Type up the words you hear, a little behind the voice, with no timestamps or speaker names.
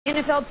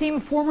NFL team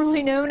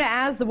formerly known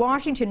as the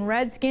Washington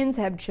Redskins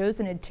have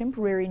chosen a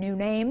temporary new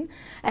name.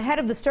 Ahead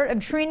of the start of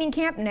training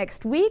camp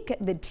next week,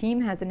 the team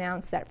has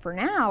announced that for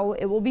now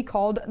it will be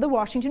called the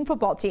Washington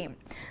Football Team.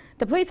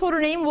 The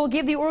placeholder name will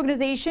give the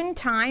organization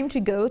time to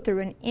go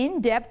through an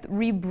in-depth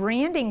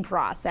rebranding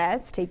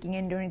process, taking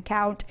into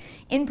account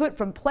input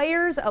from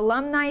players,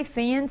 alumni,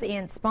 fans,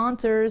 and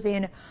sponsors,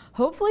 and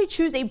hopefully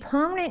choose a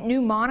permanent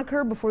new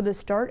moniker before the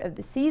start of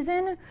the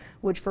season,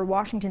 which for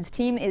Washington's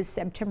team is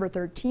September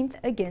 13th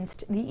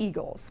against the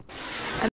Eagles.